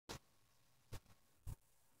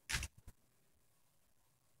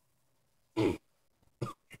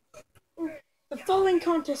following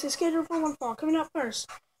contest is scheduled for one fall. Coming out first,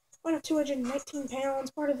 weighing at 219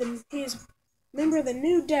 pounds, his member of the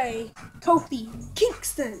New Day, Kofi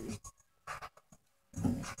Kingston.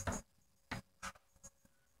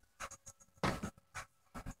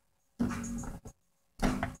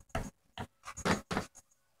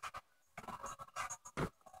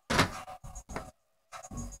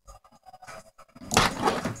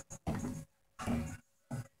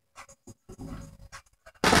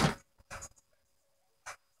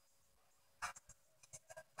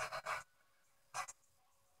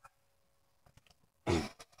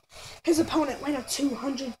 His opponent, weighing at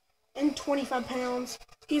 225 pounds,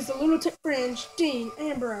 he's the Lunatic Fringe, Dean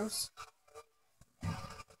Ambrose.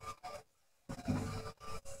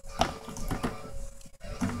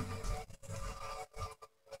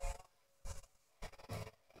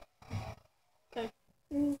 Okay.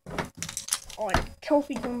 Oh, and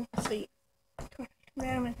Kofi going to see.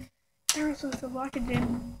 Man, Ambrose was the lock it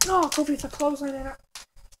in. Oh, Kofi's a clothesline and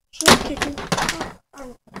shot kicking.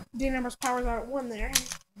 Dean Ambrose powers out at one there.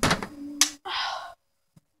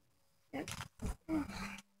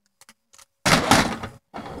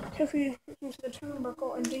 Kofi into the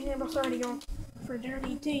turnbuckle, and Dean Ambrose already going for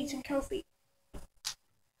dirty deeds, and Kofi.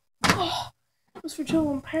 Oh, it was for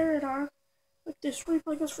Triple in Paradise. Like this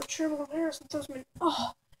replay goes for Triple in Paradise, and tells me,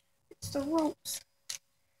 oh, it's the ropes.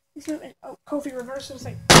 Oh, Kofi reverses,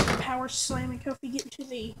 like power slamming Kofi getting to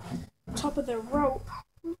the top of the rope.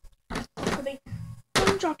 So they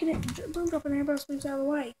boom dropping Ambrose moves out of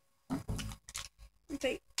the way.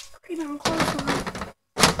 They even close on it.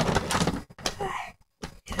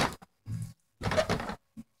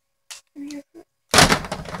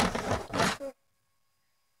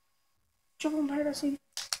 Triple in Paradise, he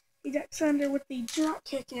got Thunder with the drop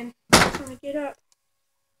kick in, trying to get up.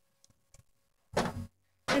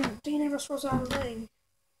 And Dean Ambrose rolls out of the ring.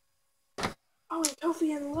 Oh, and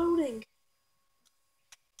Kofi unloading.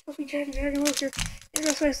 Kofi trying to drag him over here.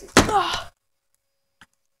 Ambrose faces. Ah!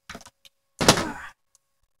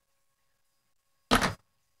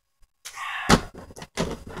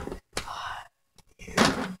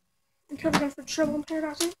 And Kofi going for Trouble in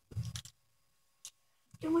Paradise.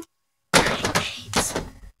 Going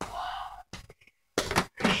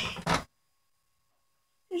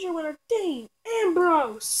here's your winner, Dean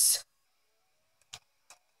Ambrose.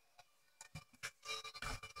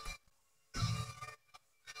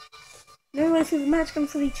 Nearly through the match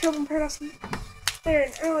comes to the Trouble in Paradise. There,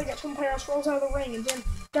 and early got Trouble in Paradise, rolls out of the ring, and then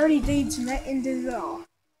dirty deeds, and that ended it all.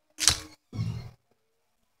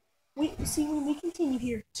 We see when we continue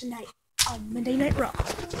here tonight on Monday Night Raw.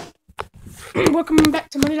 Welcome back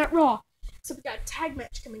to Monday Night Raw. So we got a tag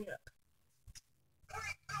match coming up.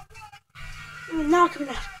 And now coming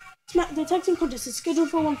out, the tag team contest is scheduled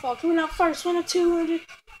for one fall. Coming out first, weighing at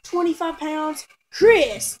 225 pounds,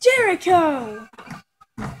 Chris Jericho.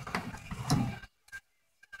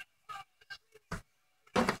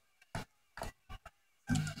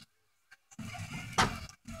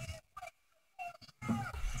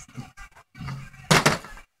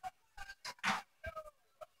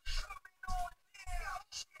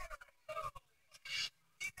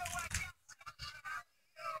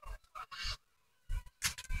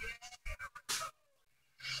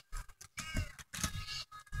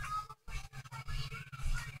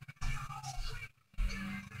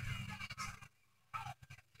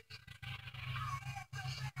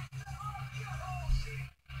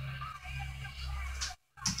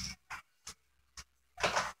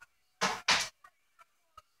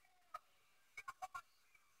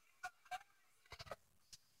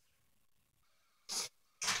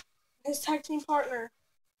 His tag team partner,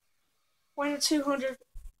 weighing at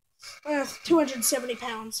 270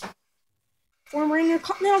 pounds, former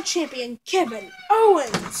Intercontinental Champion Kevin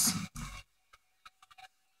Owens.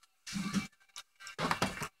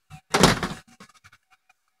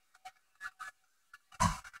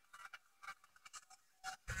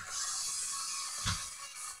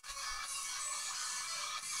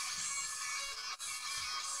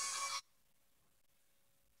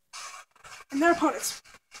 And their opponents.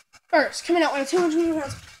 First, coming out with 200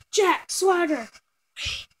 pounds, Jack Swagger.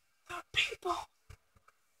 We the people.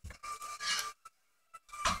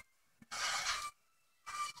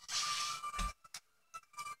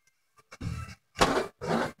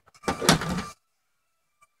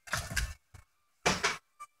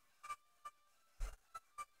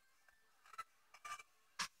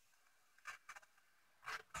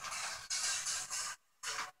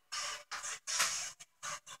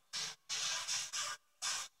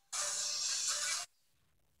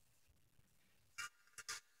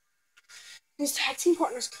 His tag team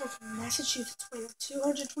partners come from Massachusetts, weighing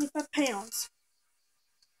 225 pounds.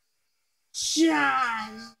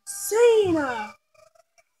 John Cena.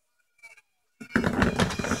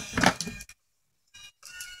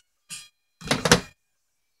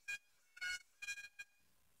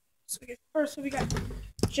 So we got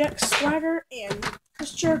Jack Swagger and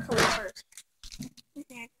Chris Jericho first.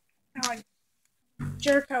 And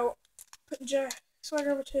Jericho put Jack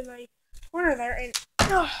Swagger over to the corner there, and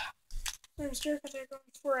there's Jericho there going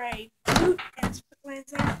for a boot and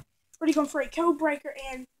lands there. Already going for a code breaker,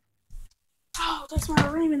 and that's why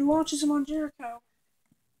Raymond launches him on Jericho.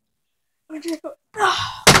 And Jericho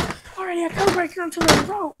already a code breaker onto the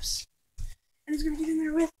ropes, and he's gonna get in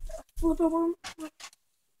there with a flip over him.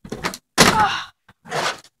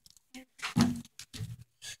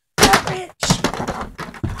 Barrett.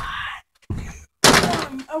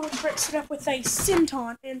 Owens breaks it up with a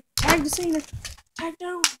senton and tagged the Cena. Tagged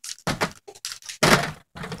Owens.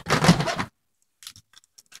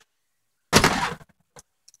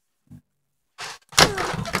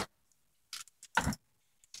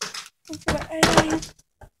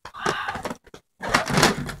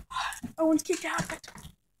 Owens kicked out of it.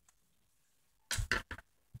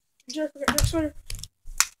 Jericho got Jack Swagger.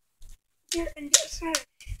 And Jack Swagger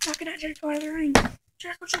knocking out Jericho out of the ring.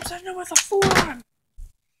 Jericho jumps out of with a forearm.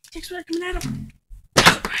 Jack Swagger coming at him.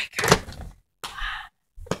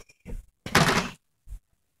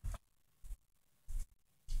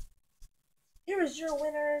 Here is your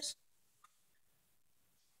winners,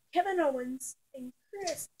 Kevin Owens and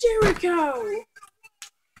Chris Jericho.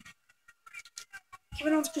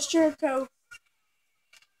 Kevin Owens, Chris Jericho,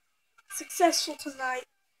 successful tonight.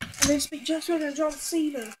 And they just beat Jack Swagger and John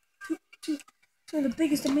Cena, two of the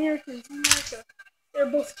biggest Americans in America. They're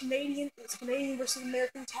both Canadian. It's Canadian versus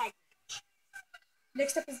American tag match.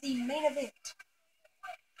 Next up is the main event.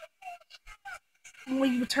 And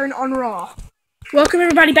we return on Raw. Welcome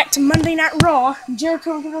everybody back to Monday Night Raw.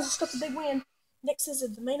 Jericho and Ambrose got the big win. Next is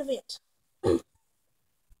the main event.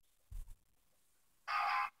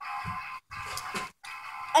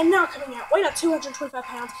 And now coming out, weighing at 225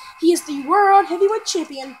 pounds, he is the World Heavyweight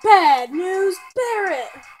Champion, Bad News Barrett.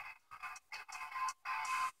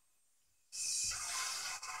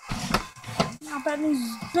 Now Bad News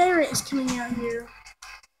Barrett is coming out here.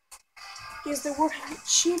 He is the World Heavyweight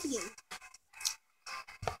Champion.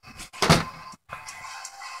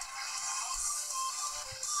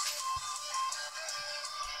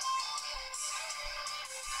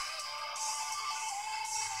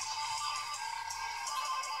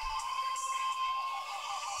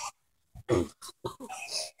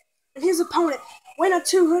 And his opponent, weighing at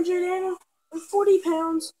 240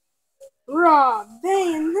 pounds, Rob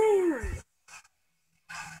Van Dam.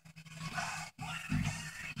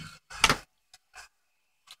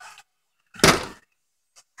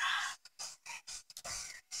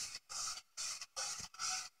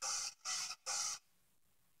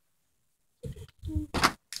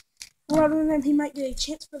 Rob Van Dam, he might get a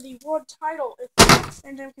chance for the world title if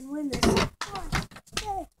Van Dam can win this.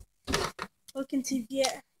 Looking to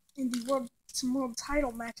get in the some world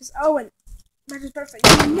title matches. Oh, and matches perfect.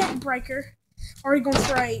 Neck breaker. Already going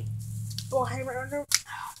for a hammer under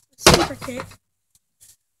super kick.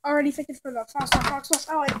 Already thinking for the 5-star Fox Plus.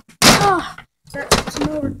 Oh, and Barrett puts him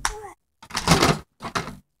over.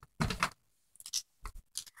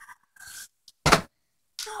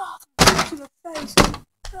 To the face.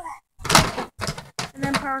 And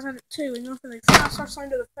then powers at it too. And going for the 5-star slam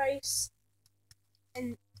to the face.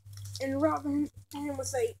 And Robin him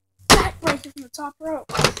with a backbreaker from the top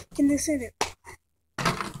rope. Can this end it?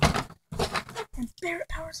 And Barrett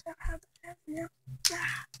powers out how now.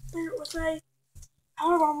 Barrett with a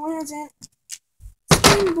powerbomb lands in.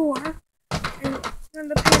 Springboard. And then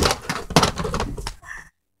the pin.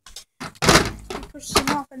 He pushes him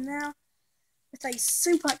off, and now with a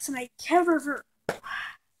suplex and a cover for.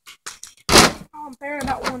 Oh, Barrett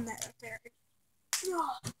about won that right there.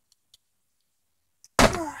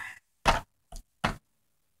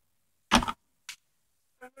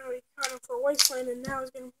 I know he caught him for a wasteland, and now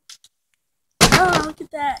he's going to... Oh, look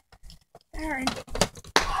at that. Aaron.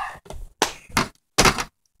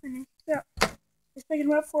 And he's picking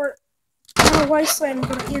him up for it. Now a wasteland,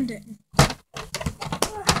 I'm going to end it.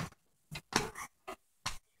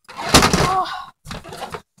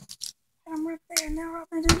 I'm right there. Now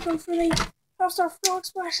Robin didn't go for the 5-star frog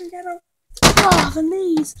splash and get him. Oh, the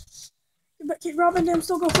knees. But can Robin Dam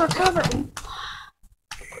still go for a cover?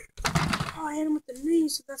 Oh, I hit him with the knee,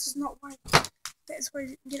 so that's just not why. That's why he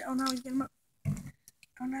didn't get it. Oh no, he's getting him up.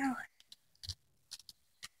 Oh no.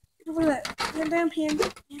 Get over that. Get down pin.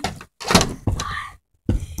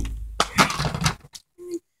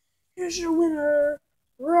 Here's your winner,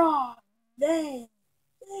 Raw. Damn.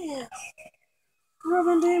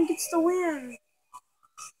 Rob Van Dam gets the win.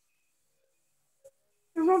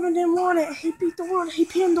 And Rob Van Dam won it. He pinned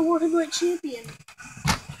the World Heavyweight Champion.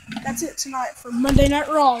 That's it tonight for Monday Night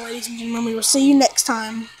Raw, ladies and gentlemen. We will see you next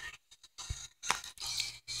time.